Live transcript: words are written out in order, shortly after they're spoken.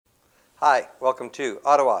Hi, welcome to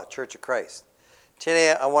Ottawa Church of Christ.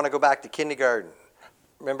 Today I want to go back to kindergarten.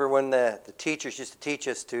 Remember when the teachers used to teach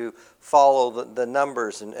us to follow the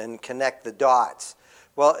numbers and connect the dots?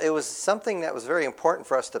 Well, it was something that was very important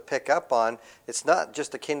for us to pick up on. It's not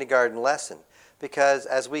just a kindergarten lesson, because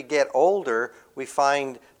as we get older, we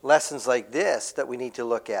find lessons like this that we need to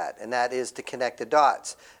look at, and that is to connect the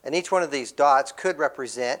dots. And each one of these dots could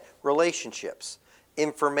represent relationships,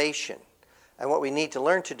 information. And what we need to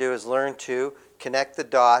learn to do is learn to connect the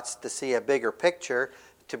dots to see a bigger picture,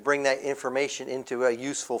 to bring that information into a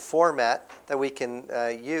useful format that we can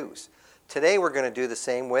use. Today we're going to do the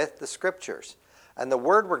same with the scriptures. And the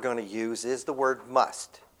word we're going to use is the word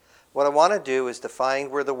must. What I want to do is to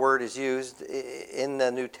find where the word is used in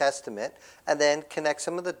the New Testament and then connect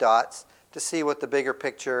some of the dots to see what the bigger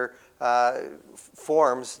picture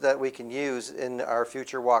forms that we can use in our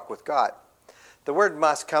future walk with God. The word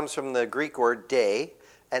must comes from the Greek word de,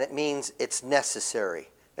 and it means it's necessary.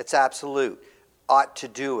 It's absolute. Ought to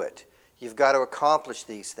do it. You've got to accomplish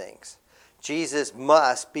these things. Jesus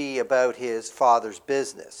must be about his Father's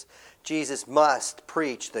business. Jesus must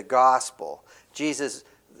preach the gospel. Jesus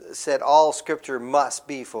said all scripture must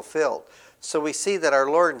be fulfilled. So we see that our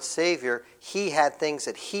Lord and Savior, he had things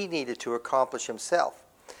that he needed to accomplish himself.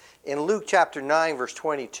 In Luke chapter 9, verse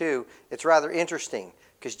 22, it's rather interesting,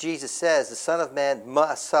 because Jesus says the Son of Man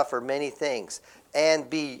must suffer many things and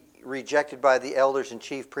be rejected by the elders and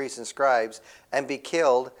chief priests and scribes and be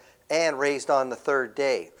killed and raised on the third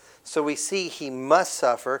day. So we see he must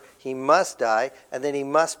suffer, he must die, and then he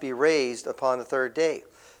must be raised upon the third day.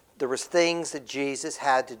 There was things that Jesus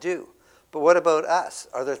had to do. But what about us?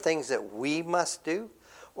 Are there things that we must do?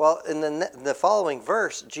 Well, in the following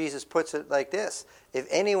verse, Jesus puts it like this. If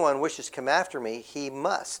anyone wishes to come after me, he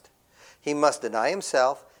must. He must deny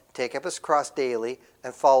himself, take up his cross daily,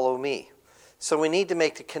 and follow me. So we need to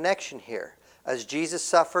make the connection here. As Jesus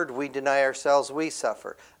suffered, we deny ourselves, we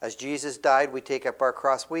suffer. As Jesus died, we take up our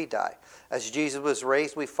cross, we die. As Jesus was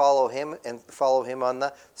raised, we follow him and follow him on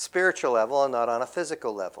the spiritual level and not on a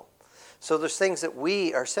physical level. So there's things that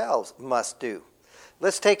we ourselves must do.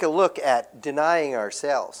 Let's take a look at denying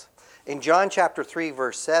ourselves. In John chapter 3,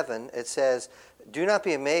 verse 7, it says, "Do not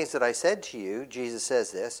be amazed that I said to you," Jesus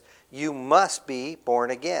says this, "you must be born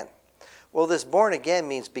again." Well, this born again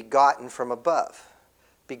means begotten from above,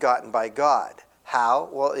 begotten by God. How?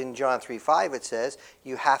 Well, in John 3:5 it says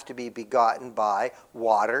you have to be begotten by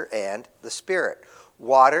water and the Spirit.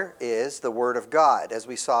 Water is the Word of God. As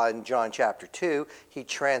we saw in John chapter 2, he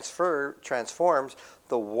transforms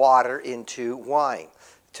the water into wine.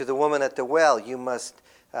 To the woman at the well, you must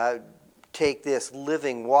take this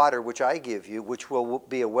living water which I give you, which will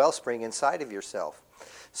be a wellspring inside of yourself.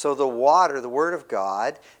 So the water, the Word of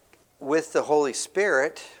God, with the Holy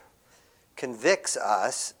Spirit, convicts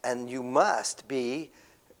us, and you must be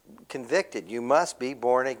convicted. You must be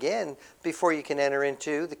born again before you can enter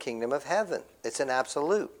into the kingdom of heaven. It's an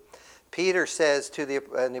absolute. Peter says to the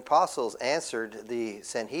apostles, answered the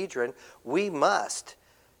Sanhedrin, we must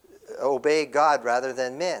obey God rather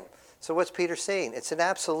than men. So what's Peter saying? It's an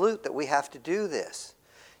absolute that we have to do this.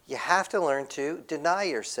 You have to learn to deny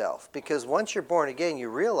yourself, because once you're born again, you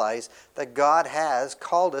realize that God has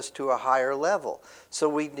called us to a higher level. So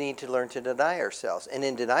we need to learn to deny ourselves. And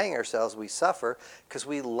in denying ourselves, we suffer because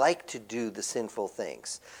we like to do the sinful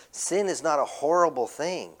things. Sin is not a horrible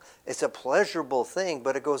thing. It's a pleasurable thing,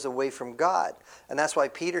 but it goes away from God. And that's why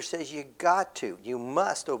Peter says you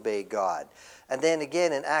must obey God. And then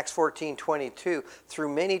again in Acts 14:22, through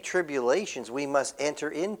many tribulations we must enter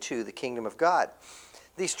into the kingdom of God.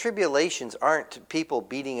 These tribulations aren't people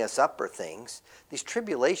beating us up or things. These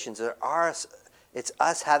tribulations it's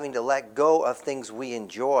us having to let go of things we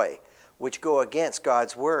enjoy, which go against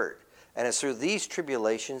God's word. And it's through these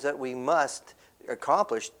tribulations that we must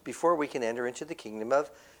accomplish before we can enter into the kingdom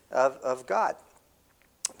of God.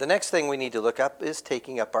 The next thing we need to look up is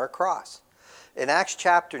taking up our cross. In Acts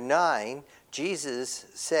chapter 9, Jesus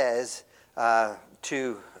says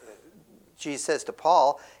to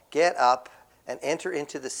Paul, "Get up and enter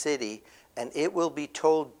into the city, and it will be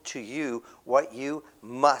told to you what you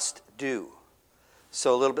must do."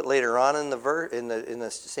 So a little bit later on in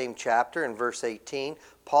the same chapter, in verse 18,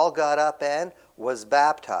 Paul got up and was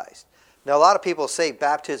baptized. Now a lot of people say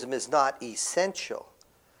baptism is not essential.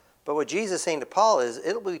 But what Jesus is saying to Paul is,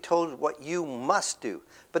 it'll be told what you must do.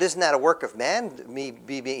 But isn't that a work of man, me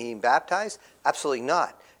being baptized? Absolutely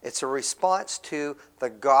not. It's a response to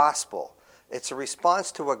the gospel. It's a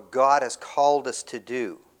response to what God has called us to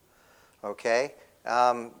do. Okay?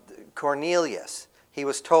 Cornelius, he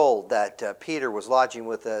was told that Peter was lodging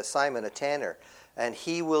with Simon, a tanner, and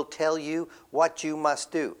he will tell you what you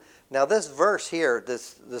must do. Now this verse here,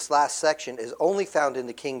 this last section, is only found in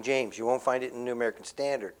the King James. You won't find it in the New American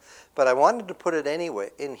Standard. But I wanted to put it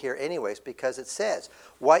in here anyways because it says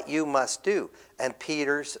what you must do. And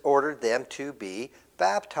Peter's ordered them to be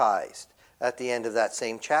baptized at the end of that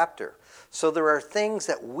same chapter. So there are things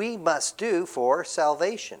that we must do for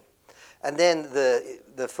salvation. And then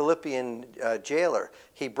the Philippian jailer,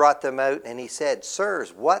 he brought them out and he said,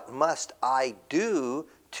 "Sirs, what must I do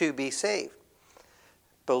to be saved?"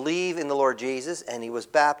 Believe in the Lord Jesus, and he was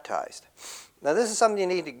baptized. Now this is something you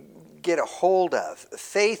need to get a hold of.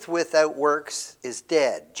 Faith without works is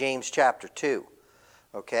dead, James chapter 2.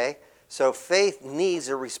 Okay? So faith needs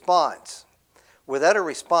a response. Without a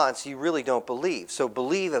response, you really don't believe. So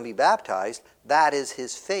believe and be baptized, that is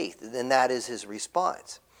his faith, and that is his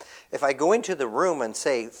response. If I go into the room and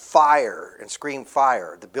say fire and scream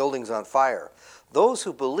fire, the building's on fire, those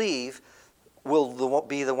who believe will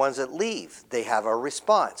be the ones that leave. They have a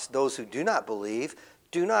response. Those who do not believe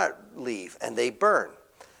do not leave, and they burn.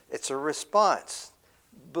 It's a response.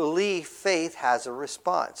 Belief, faith has a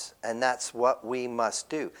response, and that's what we must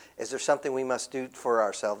do. Is there something we must do for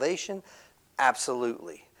our salvation?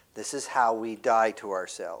 Absolutely. This is how we die to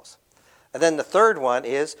ourselves. And then the third one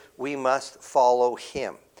is we must follow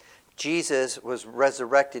him. Jesus was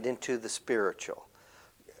resurrected into the spiritual.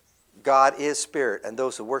 God is spirit, and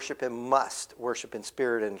those who worship him must worship in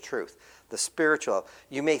spirit and truth. The spiritual.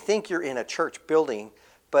 You may think you're in a church building,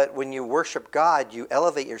 but when you worship God, you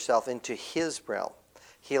elevate yourself into his realm.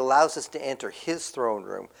 He allows us to enter his throne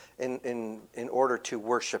room in order to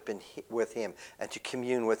worship with him and to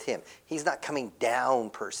commune with him. He's not coming down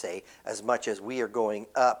per se as much as we are going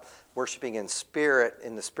up, worshiping in spirit,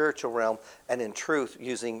 in the spiritual realm, and in truth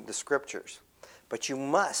using the scriptures. But you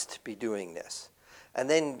must be doing this. And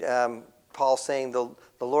then Paul's saying the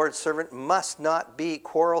Lord's servant must not be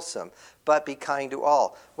quarrelsome, but be kind to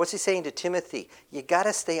all. What's he saying to Timothy? You got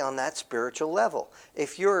to stay on that spiritual level.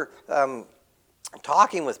 If you're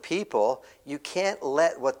talking with people, you can't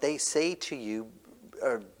let what they say to you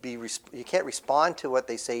you can't respond to what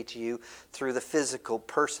they say to you through the physical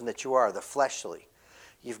person that you are, the fleshly.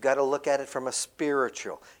 You've got to look at it from a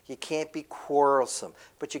spiritual. You can't be quarrelsome,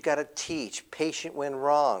 but you got to teach, patient when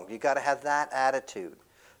wrong. You got to have that attitude.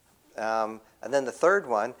 And then the third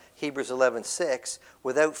one, Hebrews 11:6,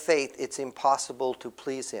 without faith it's impossible to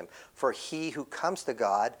please him. For he who comes to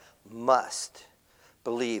God must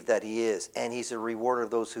believe that he is, and he's a rewarder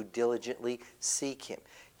of those who diligently seek him.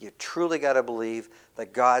 You truly got to believe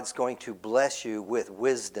that God's going to bless you with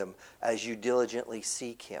wisdom as you diligently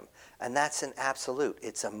seek him. And that's an absolute.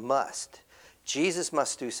 It's a must. Jesus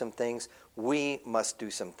must do some things. We must do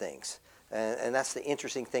some things. And that's the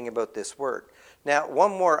interesting thing about this word. Now, one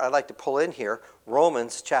more I'd like to pull in here.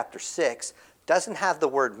 Romans chapter 6 doesn't have the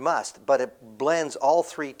word must, but it blends all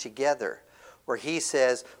three together. Where he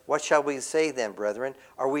says, what shall we say then, brethren?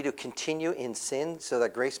 Are we to continue in sin so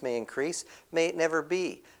that grace may increase? May it never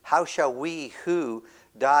be. How shall we who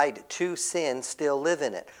died to sin still live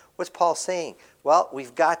in it? What's Paul saying? Well,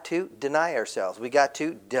 we've got to deny ourselves. We got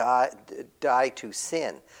to die to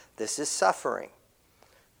sin. This is suffering.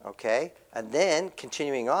 Okay? And then,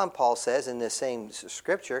 continuing on, Paul says in this same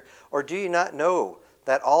scripture, or do you not know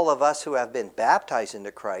that all of us who have been baptized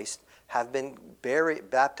into Christ have been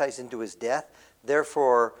baptized into his death?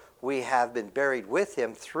 Therefore, we have been buried with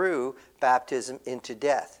him through baptism into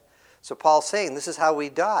death. So Paul's saying this is how we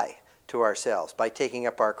die to ourselves, by taking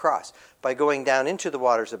up our cross, by going down into the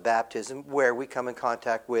waters of baptism where we come in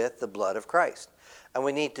contact with the blood of Christ. And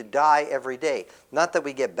we need to die every day. Not that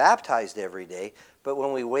we get baptized every day, but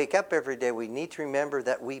when we wake up every day, we need to remember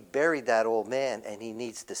that we buried that old man and he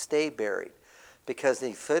needs to stay buried. Because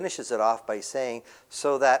he finishes it off by saying,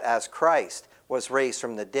 so that as Christ was raised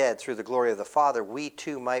from the dead through the glory of the Father, we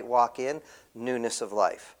too might walk in newness of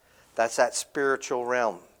life. That's that spiritual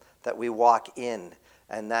realm that we walk in,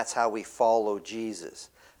 and that's how we follow Jesus.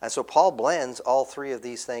 And so Paul blends all three of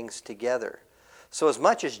these things together. So as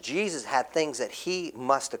much as Jesus had things that he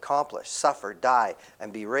must accomplish, suffer, die,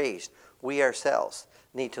 and be raised, we ourselves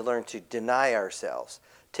need to learn to deny ourselves,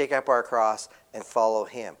 take up our cross, and follow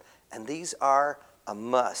him. And these are a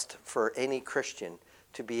must for any Christian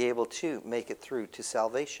to be able to make it through to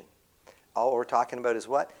salvation. All we're talking about is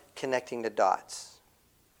what? Connecting the dots.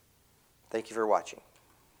 Thank you for watching.